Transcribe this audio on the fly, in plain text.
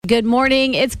Good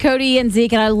morning. It's Cody and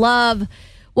Zeke, and I love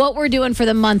what we're doing for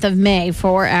the month of May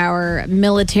for our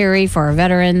military, for our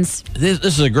veterans. This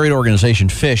is a great organization,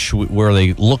 FISH, where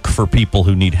they look for people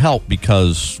who need help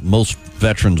because most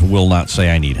veterans will not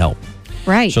say, I need help.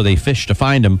 Right. So they fish to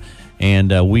find them,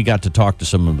 and we got to talk to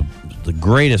some of the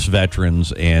greatest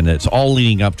veterans, and it's all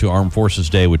leading up to Armed Forces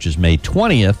Day, which is May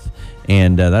 20th.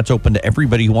 And that's open to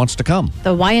everybody who wants to come.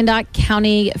 The Wyandotte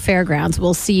County Fairgrounds.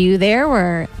 We'll see you there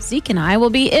where Zeke and I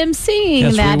will be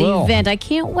emceeing that event. I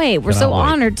can't wait. We're so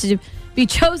honored to be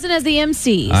chosen as the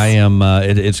MCs. I am.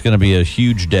 It's going to be a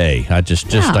huge day. I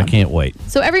can't wait.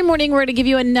 So every morning we're going to give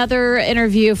you another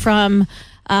interview from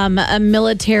a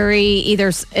military,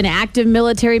 either an active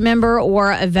military member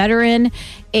or a veteran.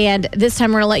 And this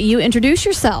time we're going to let you introduce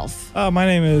yourself. My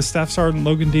name is Staff Sergeant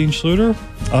Logan Dean Schluter.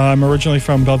 I'm originally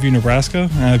from Bellevue, Nebraska.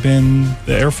 I've been in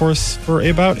the Air Force for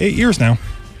about 8 years now.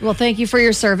 Well, thank you for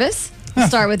your service. We'll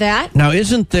start with that. Now,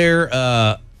 isn't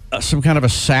there some kind of a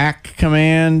SAC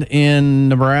command in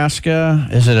Nebraska?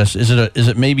 Is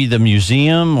it maybe the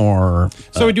museum or?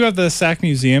 So we do have the SAC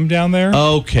Museum down there.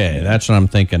 Okay, that's what I'm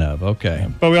thinking of. Okay,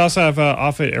 but we also have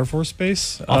Offutt Air Force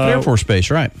Base. Offutt Air Force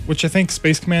Base, right? Which I think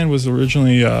Space Command was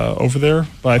originally over there,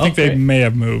 but I think they may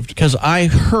have moved. Because I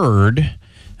heard.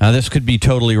 Now, this could be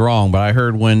totally wrong, but I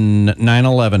heard when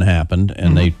 9/11 happened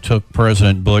and they took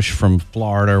President Bush from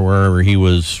Florida or wherever he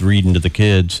was reading to the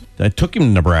kids, they took him to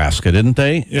Nebraska, didn't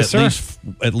they? Yes, sir.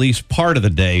 At least part of the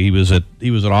day he was at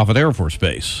Offutt Air Force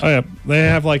Base. Oh, yeah. They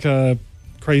have like a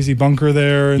crazy bunker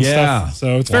there and stuff.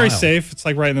 So it's very safe. It's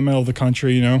like right in the middle of the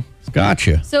country, you know.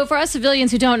 Gotcha. So for us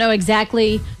civilians who don't know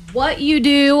exactly what you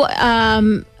do,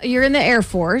 you're in the Air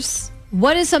Force.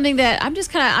 What is something that I'm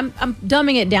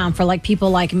dumbing it down for like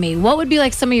people like me? What would be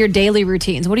like some of your daily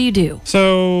routines? What do you do?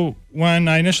 So when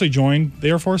I initially joined the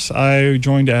Air Force, I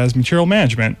joined as material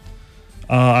management.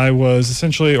 I was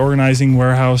essentially organizing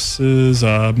warehouses,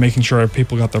 making sure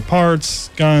people got their parts,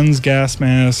 guns, gas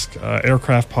masks,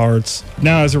 aircraft parts.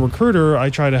 Now as a recruiter, I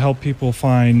try to help people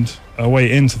find a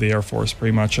way into the Air Force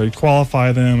pretty much. I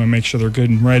qualify them and make sure they're good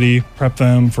and ready, prep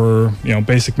them for,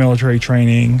 basic military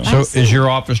training. So is your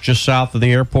office just south of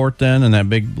the airport then in that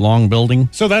big long building?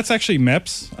 So that's actually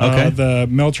MEPS, the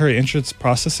Military Entrance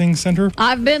Processing Center.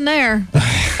 I've been there.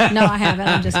 No, I haven't.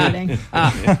 I'm just kidding.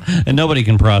 And nobody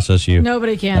can process you.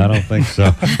 Nobody can. I don't think so.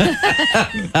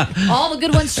 All the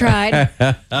good ones tried.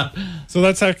 So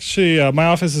that's actually, my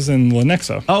office is in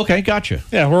Lenexa. Oh, okay, gotcha.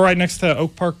 Yeah, we're right next to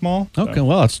Oak Park Mall. Okay,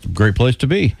 well, that's a great place to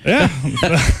be. Yeah.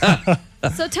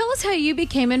 So tell us how you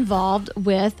became involved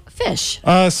with FISH.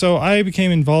 So I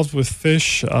became involved with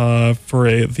FISH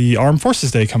for the Armed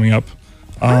Forces Day coming up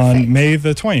on May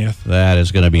the 20th. That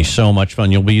is going to be so much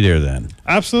fun. You'll be there then.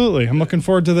 Absolutely. I'm looking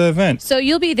forward to the event. So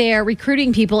you'll be there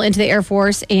recruiting people into the Air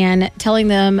Force and telling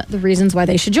them the reasons why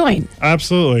they should join.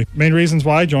 Absolutely. Main reasons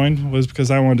why I joined was because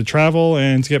I wanted to travel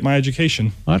and to get my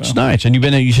education. Well, that's nice. And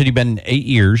you said you've been 8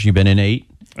 years. You've been in 8.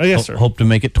 Yes, sir. Hope to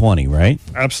make it 20, right?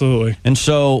 Absolutely. And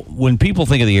so when people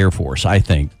think of the Air Force, I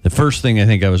think the first thing I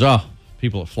think of is,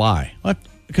 people that fly. What?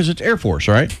 Because it's Air Force,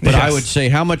 right? But yes. I would say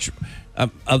how much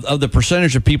of the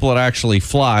percentage of people that actually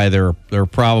fly, there are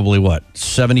probably,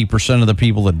 70% of the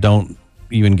people that don't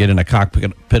even get in a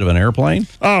cockpit of an airplane?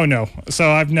 Oh, no.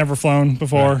 So I've never flown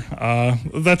before. Right.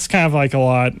 That's kind of like a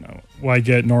lot what I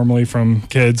get normally from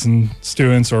kids and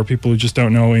students or people who just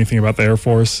don't know anything about the Air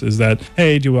Force is that,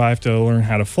 hey, do I have to learn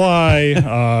how to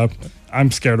fly?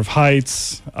 I'm scared of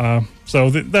heights.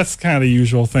 So that's kind of the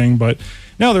usual thing. But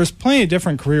no, there's plenty of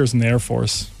different careers in the Air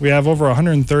Force. We have over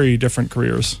 130 different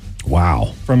careers.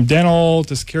 Wow. From dental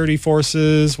to security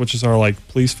forces, which is our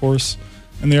police force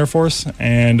in the Air Force.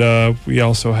 And we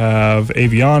also have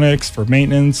avionics for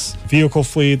maintenance, vehicle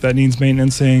fleet that needs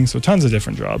maintenancing. So tons of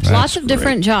different jobs. Lots of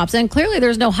different jobs. And clearly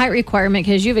there's no height requirement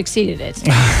because you've exceeded it.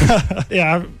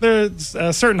 Yeah, there's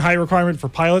a certain height requirement for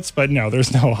pilots, but no,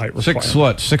 there's no height requirement.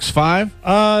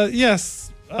 6'5"? Yes.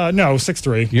 No,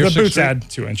 6'3". The boots add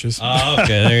 2 inches. Oh,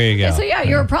 okay, there you go. So yeah,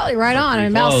 you're probably right on.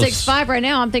 I'm about 6'5" right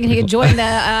now. I'm thinking he could join the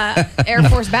Air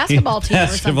Force basketball team or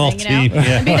something,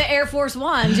 and be the Air Force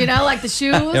Ones, like the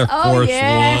shoes. Air oh Force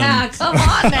yeah, Ones. come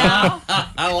on now.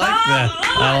 I like that.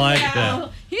 I like that.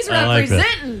 He's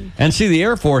representing. And see, the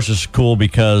Air Force is cool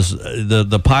because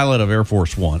the pilot of Air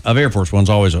Force One's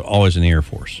always in the Air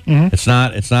Force. Mm-hmm.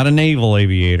 It's not a naval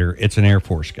aviator. It's an Air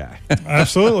Force guy.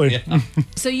 Absolutely. Yeah.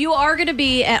 So you are going to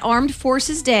be at Armed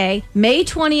Forces Day, May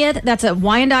 20th. That's at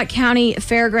Wyandotte County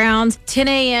Fairgrounds. 10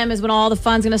 a.m. is when all the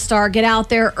fun's going to start. Get out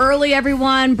there early,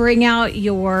 everyone. Bring out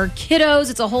your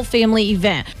kiddos. It's a whole family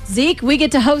event. Zeke, we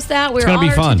get to host that. We're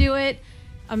honored to do it.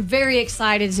 I'm very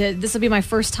excited this will be my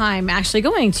first time actually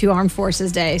going to Armed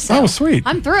Forces Day. So Oh, sweet.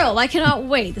 I'm thrilled. I cannot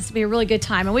wait. This will be a really good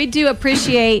time. And we do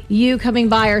appreciate you coming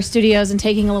by our studios and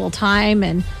taking a little time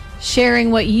and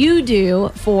sharing what you do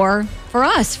for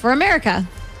us, for America.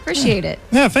 Appreciate it.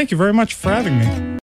 Yeah, thank you very much for having me.